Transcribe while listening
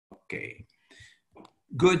Okay.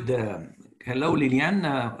 Good. Hello, Lilian.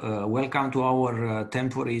 Welcome to our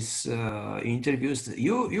temporary interviews.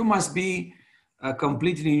 You must be a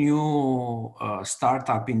completely new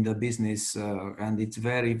startup in the business, and it's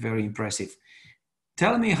very, very impressive.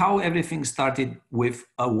 Tell me how everything started with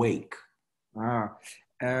Awake.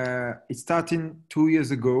 It started 2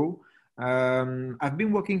 years ago. I've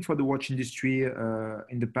been working for the watch industry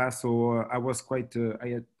in the past, so I was I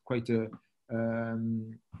had quite a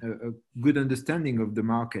good understanding of the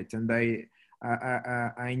market, and I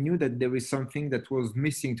knew that there is something that was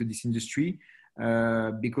missing to this industry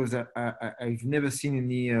because I've never seen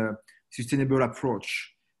any sustainable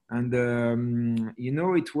approach. And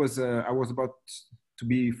it was I was about to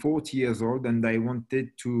be 40 years old, and I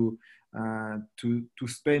wanted to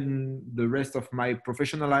spend the rest of my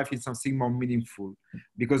professional life in something more meaningful,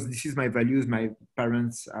 because this is my values. My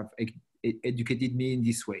parents have educated me in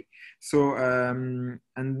this way. So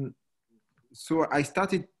so I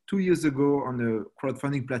started 2 years ago on a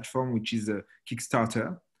crowdfunding platform, which is a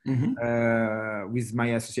Kickstarter, with my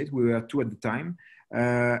associate. We were two at the time,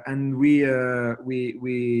 and we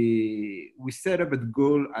set up a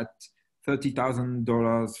goal at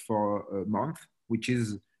 $30,000 for a month, which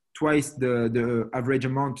is twice the average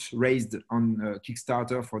amount raised on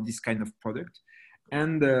Kickstarter for this kind of product.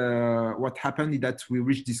 And what happened is that we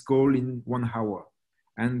reached this goal in 1 hour.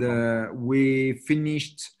 And we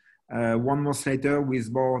finished 1 month later with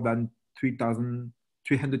more than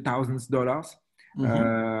 $300,000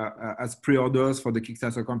 as pre-orders for the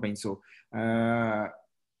Kickstarter campaign. So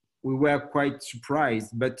we were quite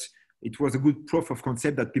surprised, but it was a good proof of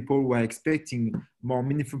concept that people were expecting more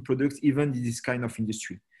meaningful products, even in this kind of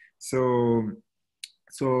industry. So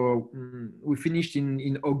we finished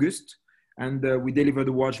in August, and we delivered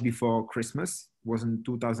the watch before Christmas. It was in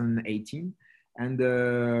 2018. And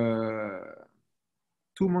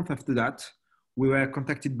 2 months after that, we were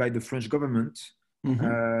contacted by the French government,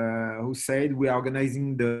 who said, we are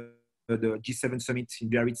organizing the G7 summit in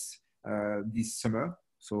Biarritz this summer,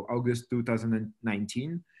 so August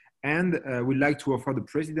 2019. And we'd like to offer the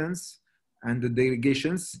presidents and the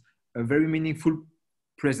delegations a very meaningful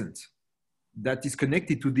present that is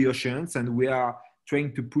connected to the oceans. And we are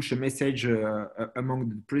trying to push a message among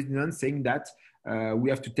the presidents saying that we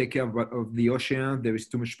have to take care of the ocean. There is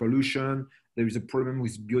too much pollution. There is a problem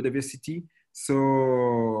with biodiversity.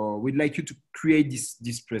 So we'd like you to create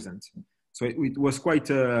this present. So it was quite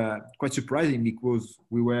surprising, because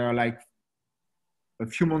we were like a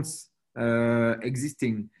few months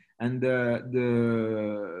existing. And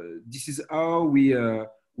this is how we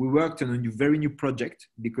worked on a very new project,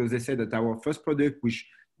 because they said that our first product, which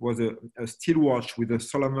was a steel watch with a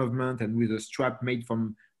solar movement and with a strap made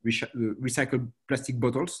from recycled plastic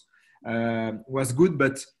bottles, was good,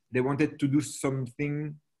 but they wanted to do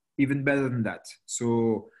something even better than that.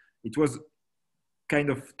 So it was kind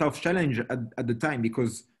of tough challenge at the time,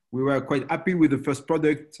 because we were quite happy with the first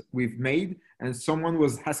product we've made, and someone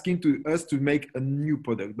was asking us to make a new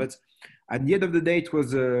product. But at the end of the day, it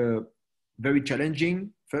was very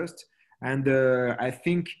challenging first. And I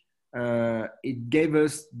think it gave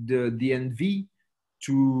us the envy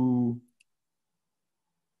to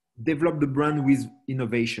develop the brand with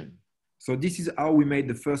innovation. So this is how we made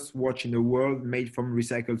the first watch in the world made from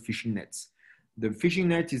recycled fishing nets. The fishing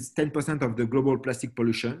net is 10% of the global plastic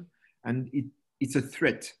pollution, and it's a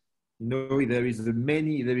threat. There is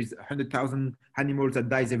 100,000 animals that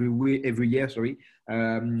dies every year,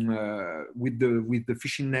 with the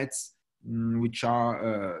fishing nets, which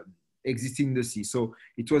are existing in the sea. So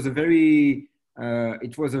it was a very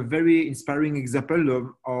inspiring example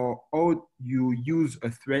of how you use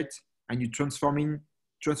a threat and you transform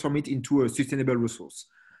it into a sustainable resource.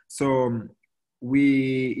 So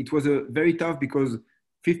it was very tough, because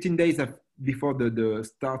 15 days before the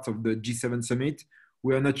start of the G7 summit,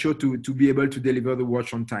 we are not sure to be able to deliver the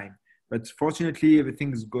watch on time. But fortunately,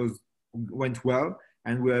 everything went well,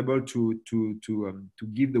 and we were able to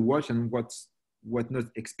give the watch. And what not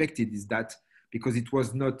expected is that, because it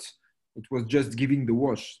was just giving the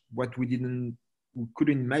watch. What we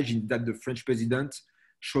couldn't imagine that the French president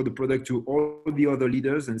show the product to all the other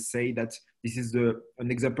leaders and say that this is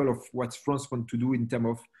an example of what France wants to do in terms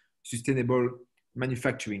of sustainable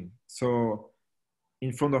manufacturing. So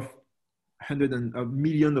in front of hundreds of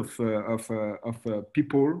millions of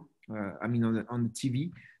people, on the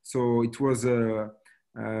TV. So it was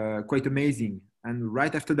quite amazing. And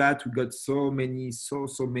right after that, we got so many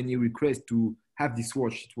requests to have this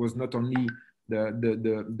watch. It was not only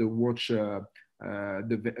the watch,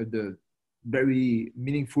 the very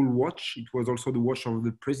meaningful watch. It was also the watch of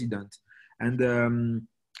the president. And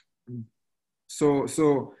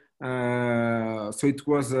so So it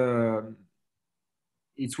was a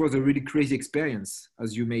really crazy experience,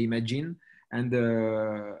 as you may imagine. And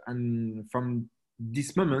from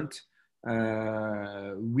this moment,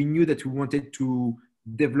 we knew that we wanted to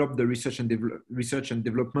develop the research and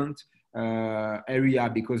development area,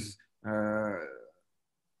 because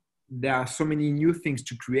there are so many new things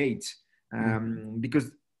to create.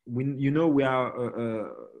 Because we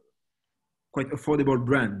are quite affordable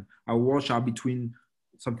brand. Our watch are between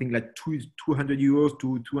something like 200 euros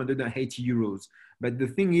to 280 euros. But the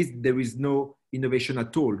thing is, there is no innovation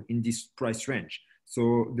at all in this price range.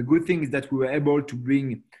 So the good thing is that we were able to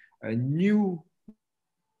bring a new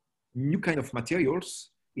kind of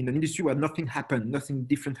materials in an industry where nothing happened, nothing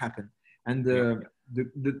different happened. And the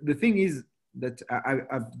thing is that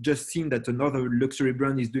I've just seen that another luxury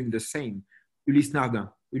brand is doing the same. Ulysse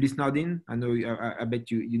Nardin, I know, I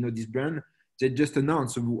bet you know this brand. They just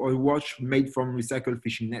announced a watch made from recycled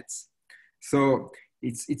fishing nets. So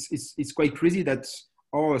it's quite crazy that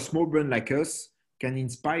a small brand like us can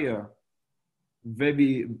inspire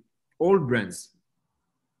very old brands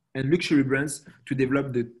and luxury brands to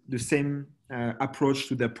develop the same approach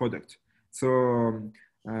to their product. So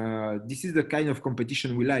this is the kind of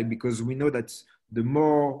competition we like, because we know that the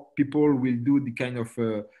more people will do the kind of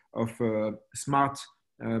smart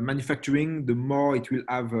manufacturing, the more it will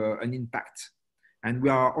have an impact. And we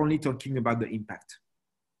are only talking about the impact.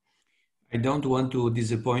 I don't want to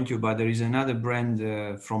disappoint you, but there is another brand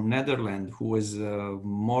from Netherlands who was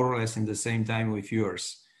more or less in the same time with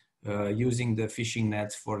yours, using the fishing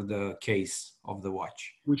nets for the case of the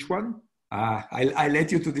watch. Which one? I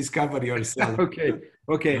let you to discover yourself.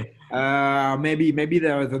 Okay. Maybe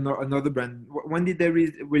there is another brand. When did they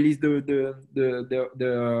release the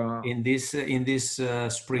in this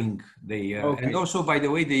spring? They okay. And also, by the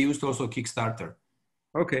way, they used also Kickstarter.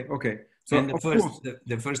 Okay. So and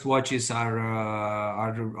the first watches are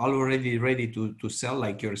already ready to sell,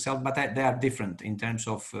 like yourself, but they are different in terms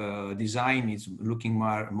of design. It's looking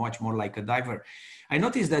much more like a diver. I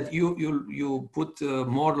noticed that you put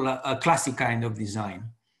more a classic kind of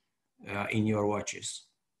design in your watches.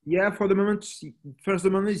 Yeah, for the moment,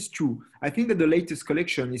 it's true. I think that the latest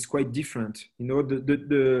collection is quite different. You know,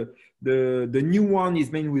 the new one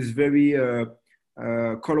is made with very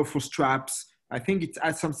colorful straps. I think it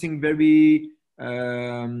adds something very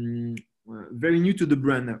very new to the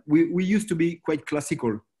brand. We used to be quite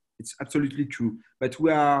classical. It's absolutely true, but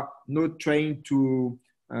we are not trying to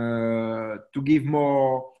give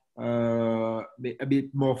more a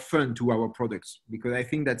bit more fun to our products, because I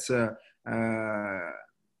think that's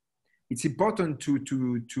it's important to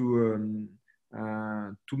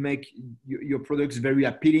make your products very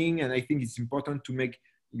appealing, and I think it's important to make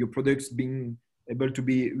your products being able to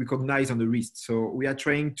be recognized on the wrist. So we are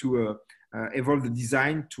trying to evolve the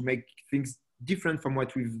design to make things different from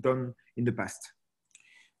what we've done in the past.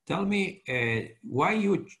 Tell me why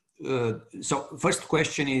you. So first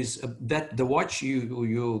question is that the watch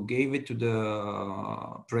you gave it to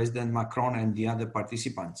the President Macron and the other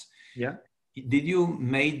participants. Yeah. Did you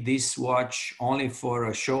make this watch only for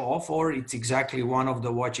a show off, or it's exactly one of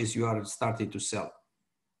the watches you are starting to sell?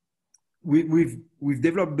 We've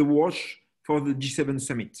developed the watch for the G7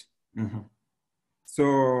 summit. Mm-hmm.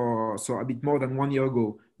 So a bit more than 1 year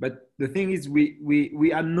ago. But the thing is, we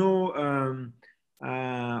had no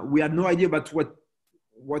idea about what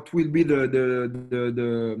will be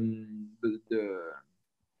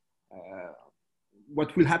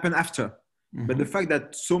what will happen after. Mm-hmm. But the fact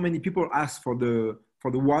that so many people ask for the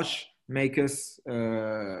watch make us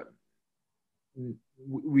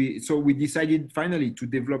we decided finally to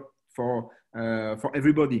develop for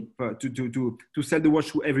everybody, to sell the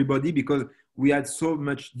watch to everybody, because we had so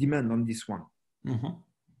much demand on this one. Mm-hmm.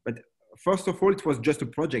 But first of all, it was just a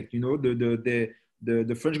project. You know,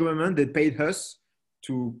 the French government, they paid us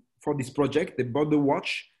for this project. They bought the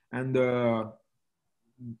watch, and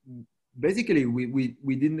basically we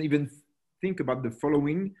didn't even think about the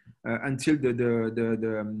following until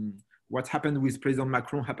what happened with President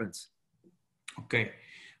Macron happens. Okay.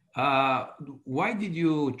 Why did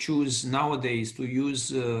you choose nowadays to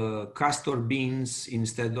use castor beans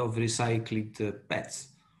instead of recycled PETs?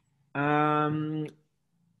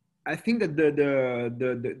 I think that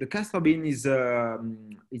the castor bean is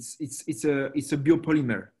it's a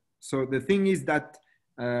biopolymer. So the thing is that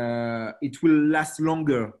it will last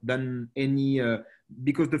longer than any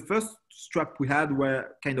because the first strap we had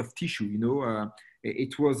were kind of tissue. You know,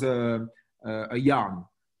 it was a yarn.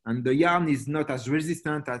 And the yarn is not as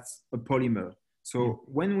resistant as a polymer. So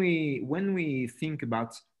when we think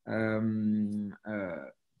about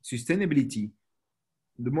sustainability,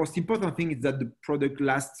 the most important thing is that the product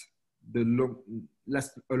lasts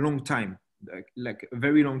a long time, like a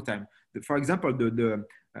very long time. For example,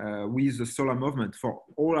 we use the solar movement for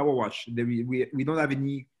all our watch. We don't have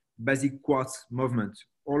any basic quartz movement.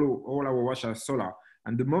 All our watches are solar,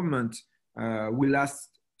 and the movement will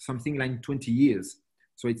last something like 20 years.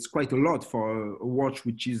 So it's quite a lot for a watch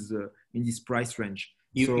which is in this price range.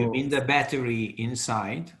 You mean the battery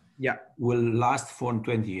inside? Yeah, will last for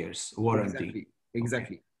 20 years warranty.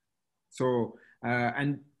 Exactly. Okay. So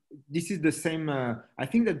and this is the same. I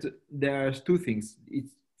think that there are two things.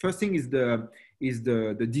 First thing is the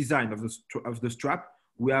design of the strap.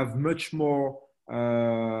 We have much more.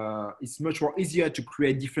 It's much more easier to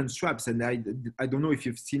create different straps. And I don't know if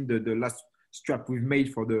you've seen the last strap we've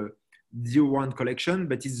made for the 01 collection,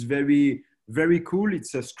 but it's very, very cool.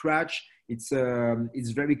 It's a scratch. It's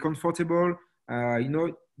very comfortable. You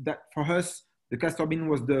know, that for us, the castor bean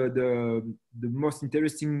was the most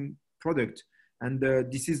interesting product. And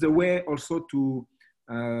this is the way also to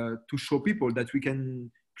show people that we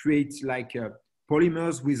can create like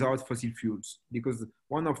polymers without fossil fuels, because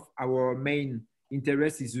one of our main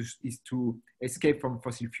interests is to escape from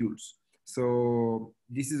fossil fuels. So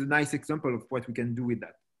this is a nice example of what we can do with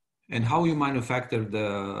that. And how you manufacture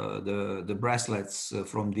the bracelets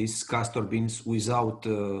from these castor beans without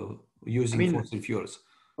using fossil fuels?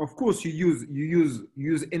 Of course, you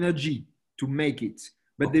use energy to make it,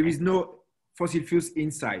 but there is no fossil fuels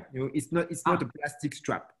inside. You know, it's not a plastic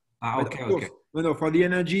strap. Okay. No, for the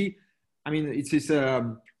energy, I mean,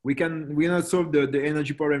 we cannot solve the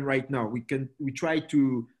energy problem right now. We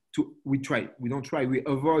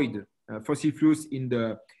avoid fossil fuels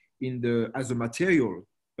as a material,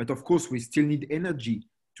 but of course we still need energy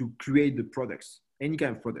to create the products, any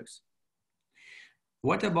kind of products.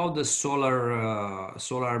 What about the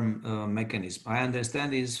solar mechanism? I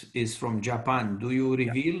understand is from Japan. Do you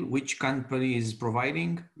reveal which company is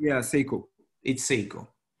providing? Yeah, Seiko. It's Seiko.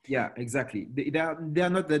 Yeah, exactly. There are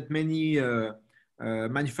not that many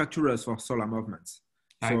manufacturers for solar movements.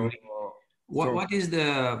 What is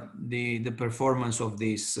the performance of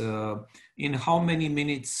this? In how many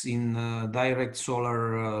minutes in direct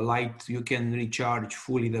solar light you can recharge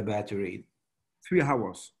fully the battery? 3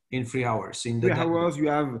 hours. In 3 hours. In 3 hours, you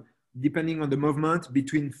have, depending on the movement,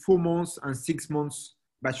 between 4 months and 6 months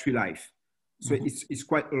battery life. So it's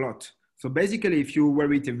quite a lot. So basically, if you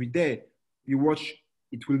wear it every day, your watch,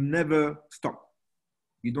 it will never stop.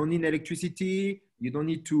 You don't need electricity. You don't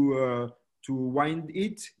need to wind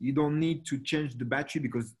it. You don't need to change the battery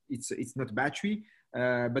because it's not battery.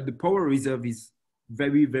 But the power reserve is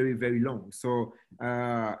very, very, very long. So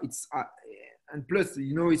and plus,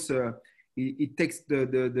 you know, it takes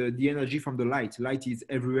the energy from the light. Light is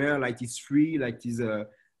everywhere. Light is free. Light is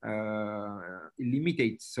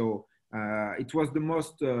limited. So it was the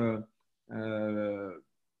most.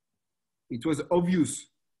 It was obvious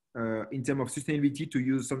in terms of sustainability to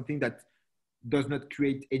use something that does not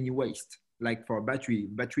create any waste. Like for battery,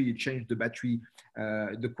 you change the battery.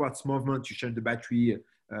 The quartz movement, you change the battery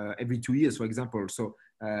every 2 years, for example. So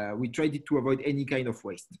we tried to avoid any kind of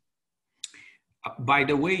waste. By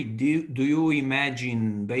the way, do you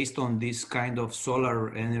imagine, based on this kind of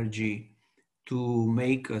solar energy, to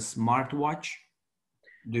make a smartwatch?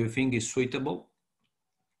 Do you think it's suitable?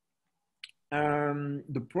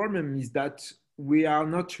 The problem is that we are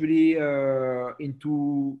not really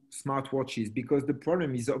into smartwatches because the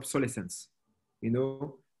problem is obsolescence. You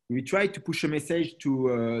know, we try to push a message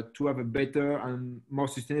to have a better and more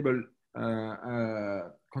sustainable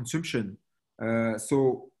consumption.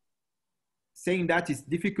 So saying that, it's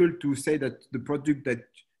difficult to say that the product that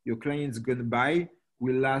your client is going to buy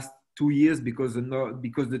will last 2 years because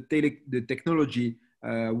the technology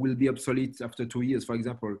will be obsolete after 2 years. For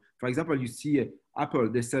example, you see Apple,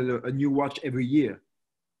 they sell a new watch every year,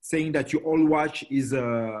 saying that your old watch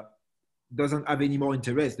doesn't have any more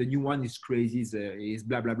interest. The new one is crazy, is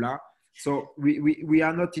blah blah blah. So we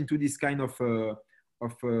are not into this kind of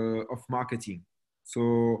marketing.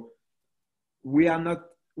 So we are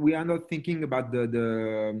not thinking about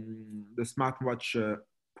the smartwatch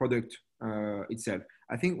product itself.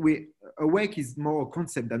 I think Awake is more a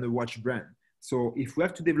concept than a watch brand. So if we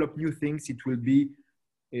have to develop new things, it will be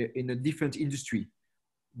in a different industry.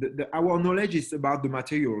 Our knowledge is about the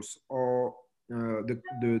materials, or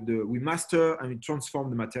we master and we transform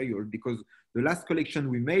the material, because the last collection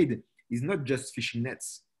we made is not just fishing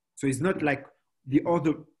nets. So it's not like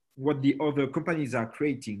what the other companies are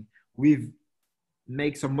creating. We've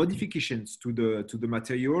make some modifications to the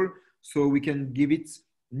material so we can give it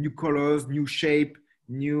new colors, new shape,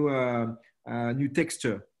 new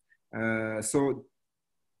texture. So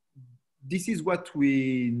this is what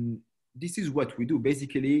we do.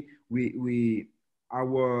 Basically,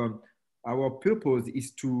 our purpose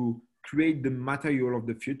is to create the material of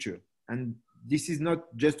the future, and this is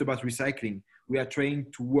not just about recycling. We are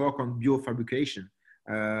trying to work on biofabrication.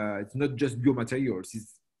 It's not just biomaterials.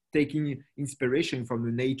 It's taking inspiration from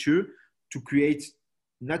the nature to create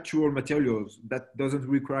natural materials that doesn't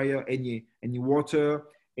require any water,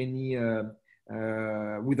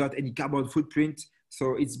 without any carbon footprint.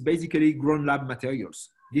 So it's basically grown lab materials.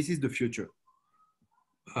 This is the future.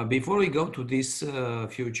 Before we go to this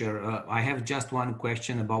future, I have just one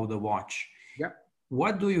question about the watch. Yeah.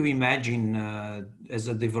 What do you imagine as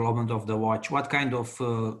a development of the watch? What kind of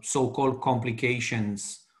so-called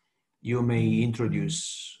complications you may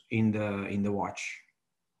introduce in the watch?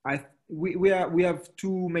 We have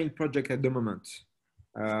two main projects at the moment.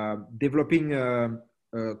 Developing a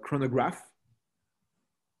chronograph.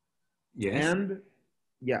 Yes. And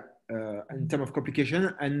yeah, in terms of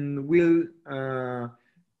complication, and we'll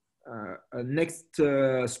next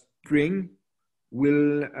spring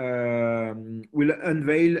we'll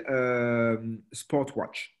unveil a sport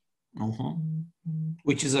watch.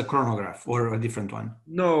 Which is a chronograph or a different one?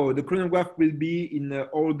 No, the chronograph will be in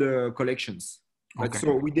all the collections. But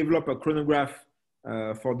so we develop a chronograph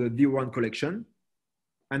for the 01 collection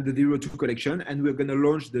and the 02 collection, and we're going to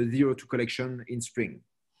launch the 02 collection in spring.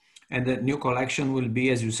 And the new collection will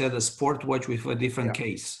be, as you said, a sport watch with a different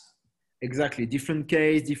case. Exactly, different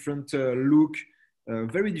case, different look,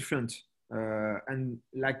 very different, and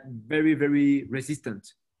like very, very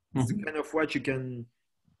resistant. It's the kind of watch you can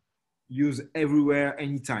use everywhere,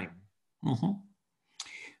 anytime.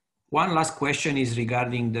 One last question is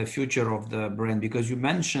regarding the future of the brand, because you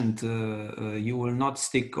mentioned you will not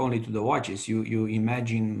stick only to the watches, you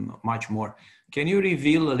imagine much more. Can you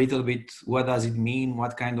reveal a little bit what does it mean?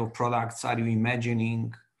 What kind of products are you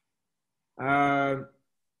imagining?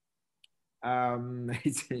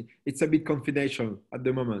 It's a bit confidential at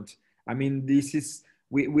the moment. I mean, this is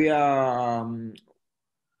we are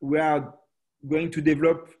going to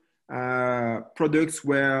develop products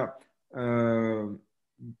where the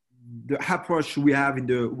approach we have in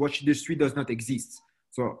the watch industry does not exist.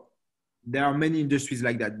 So there are many industries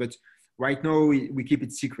like that, but right now we keep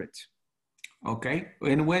it secret. Okay.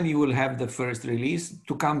 And when you will have the first release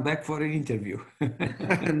to come back for an interview?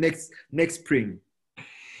 next spring.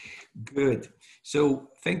 Good.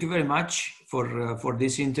 So thank you very much for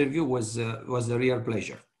this interview. Was a real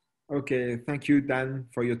pleasure. Okay. Thank you, Dan,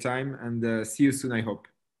 for your time, and see you soon, I hope.